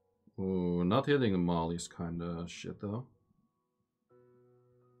 Ooh, not hitting the molly is kinda shit though.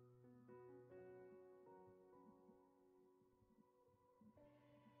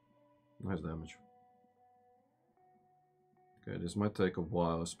 Nice damage. Okay, this might take a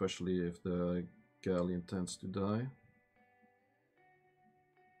while, especially if the galley intends to die.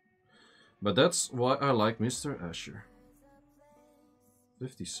 But that's why I like Mr. Asher.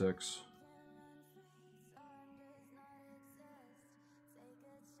 56.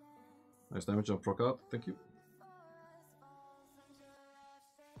 Nice damage on proc out, thank you.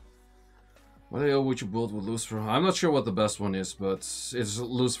 What AO would you build with Lucifer? I'm not sure what the best one is, but it's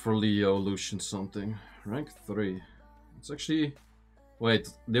Lucifer Leo, Lucian something. Rank 3. It's actually... Wait,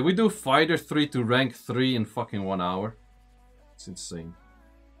 did we do Fighter 3 to rank 3 in fucking 1 hour? It's insane.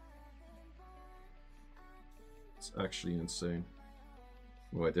 It's actually insane.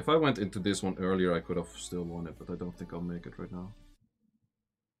 Wait, if I went into this one earlier, I could have still won it, but I don't think I'll make it right now.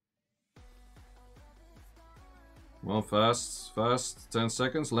 Well, fast, fast, 10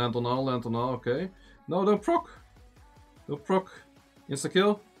 seconds, land on all, okay. No, don't proc. Don't proc.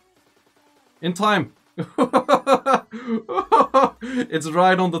 Insta-kill. In time. It's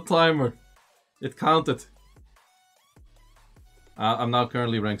right on the timer. It counted. I'm now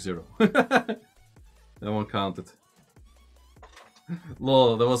currently rank 0. That one counted.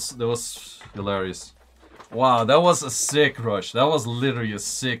 Lol, that was hilarious. Wow, that was a sick rush. That was literally a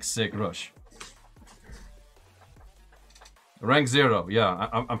sick rush. Rank 0, yeah,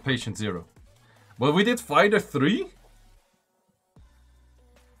 I'm patient 0. But we did Fighter 3?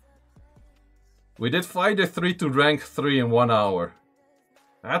 We did Fighter 3 to rank 3 in 1 hour.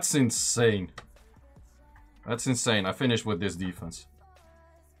 That's insane. That's insane. I finished with this defense.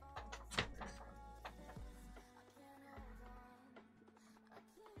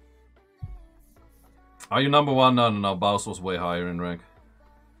 Are you number 1? No. Baus was way higher in rank.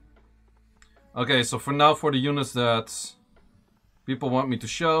 Okay, so for now, for the units that people want me to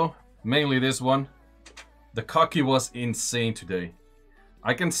show, mainly this one. The KAKI was insane today.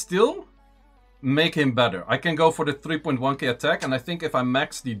 I can still make him better. I can go for the 3.1k attack, and I think if I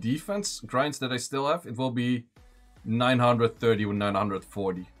max the defense grinds that I still have, it will be 930 or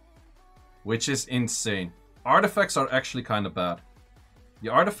 940. Which is insane. Artifacts are actually kind of bad. The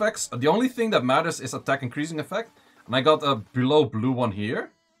artifacts, the only thing that matters is attack increasing effect. And I got a below blue one here.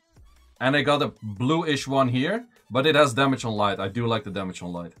 And I got a bluish one here. But it has damage on light. I do like the damage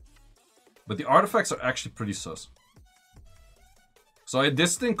on light. But the artifacts are actually pretty sus. So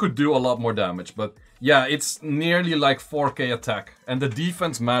this thing could do a lot more damage. But yeah, it's nearly like 4k attack. And the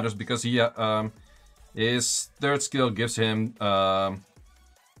defense matters because he, his third skill gives him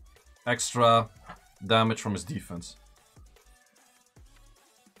extra damage from his defense.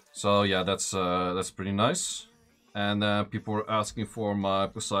 So yeah, that's pretty nice. And people were asking for my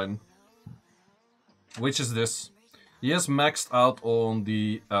Poseidon, which is this. He is maxed out on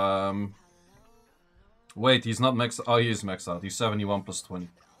the wait, he's not maxed. Oh, he is maxed out. He's 71 plus 20.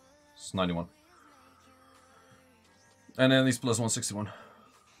 It's 91. And then he's plus 161.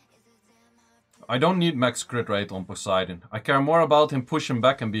 I don't need max crit rate on Poseidon. I care more about him pushing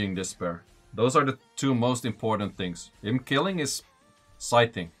back and being despair. Those are the two most important things. Him killing is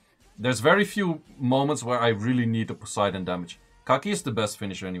sighting. There's very few moments where I really need the Poseidon damage. KAKI is the best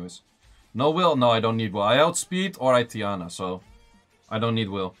finisher anyways. No will? No, I don't need will. I outspeed or I Tiana, so I don't need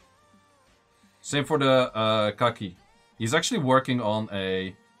will. Same for the KAKI. He's actually working on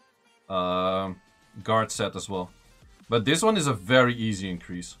a guard set as well. But this one is a very easy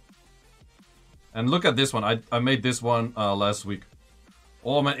increase. And look at this one. I made this one last week.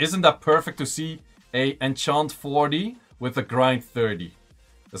 Oh man, isn't that perfect to see a enchant 40 with a grind 30?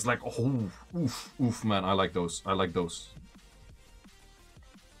 It's like, oh, oof, man. I like those. I like those.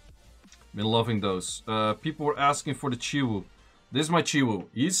 Been loving those. People were asking for the Chiwu. This is my Chiwu.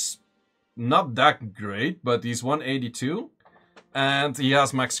 He's not that great, but he's 182. And he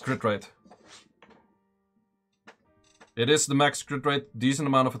has max crit rate. It is the max crit rate, decent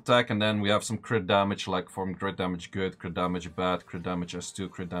amount of attack, and then we have some crit damage, like from crit damage good, crit damage bad, crit damage S2,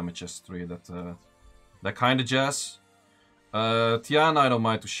 crit damage S3, that kind of jazz. Tiana I don't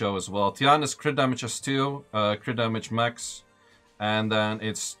mind to show as well. Tiana's crit damage S2, crit damage max, and then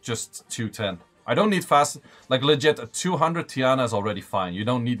it's just 210. I don't need fast, like legit, a 200 Tiana is already fine. You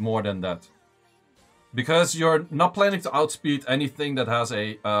don't need more than that. Because you're not planning to outspeed anything that has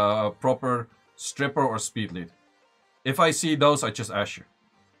a proper stripper or speed lead. If I see those, I just Asher.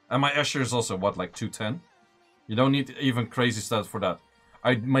 And my Asher is also, what, like 210? You don't need even crazy stats for that.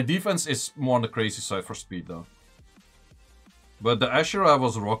 My defense is more on the crazy side for speed, though. But the Asher I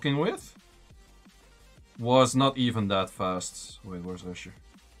was rocking with was not even that fast. Wait, where's Asher?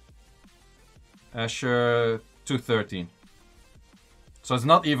 Asher 213. So it's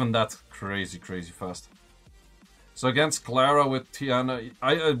not even that crazy fast. So against Clara with Tiana,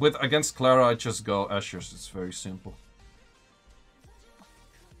 against Clara I just go Ashers. It's very simple.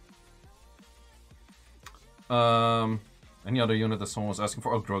 Any other unit that someone was asking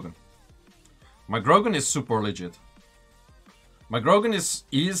for? Oh, Grogan. My Grogan is super legit. My Grogan is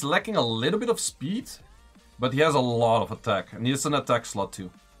lacking a little bit of speed, but he has a lot of attack, and he has an attack slot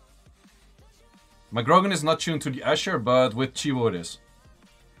too. My Grogan is not tuned to the Asher, but with Chivo it is.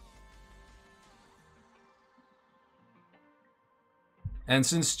 And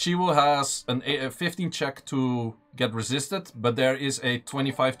since Chivo has a 15 check to get resisted, but there is a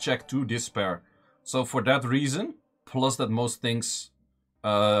 25 check to despair. So for that reason, plus that most things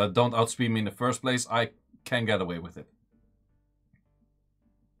don't outspeed me in the first place, I can get away with it.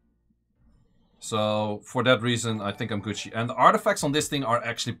 So for that reason, I think I'm Gucci. And the artifacts on this thing are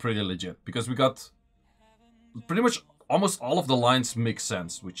actually pretty legit, because we got pretty much almost all of the lines make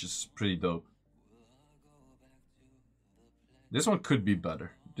sense, which is pretty dope. This one could be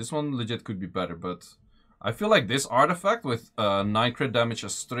better. This one legit could be better, but I feel like this artifact with 9 crit damage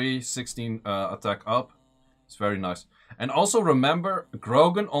as 3, 16 attack up, it's very nice. And also remember,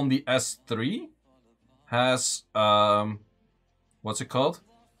 Grogan on the S3 has, what's it called?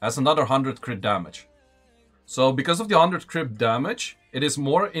 Has another 100 crit damage. So because of the 100 crit damage, it is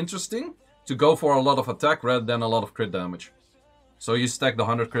more interesting to go for a lot of attack rather than a lot of crit damage. So you stack the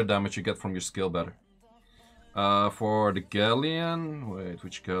 100 crit damage you get from your skill better. For the Galleon, wait,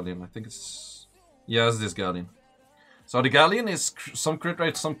 which Galleon? I think it's Yes, this Galleon. So the Galleon is some crit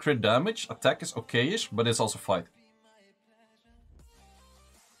rate, some crit damage. Attack is okay-ish, but it's also fight.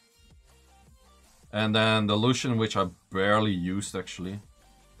 And then the Lucian, which I barely used actually.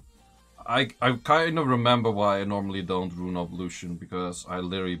 I kind of remember why I normally don't rune up Lucian, because I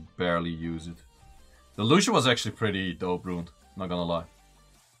literally barely use it. The Lucian was actually pretty dope runed, not gonna lie.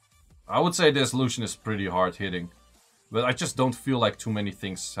 I would say this Lucian is pretty hard hitting, but I just don't feel like too many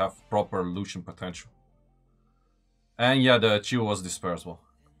things have proper Lucian potential. And yeah, the Chiwa was Despair as well.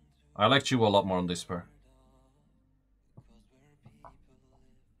 I like Chiwa a lot more on Despair.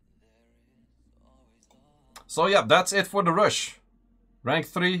 So yeah, that's it for the rush. Rank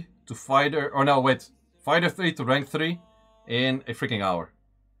 3 to Fighter, or no wait, Fighter 3 to Rank 3 in a freaking hour.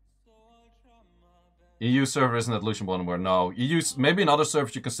 EU server isn't at Lucianable anymore, no. EU, maybe in other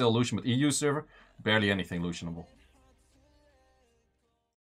servers you can still Lucian, but EU server, barely anything Lucianable.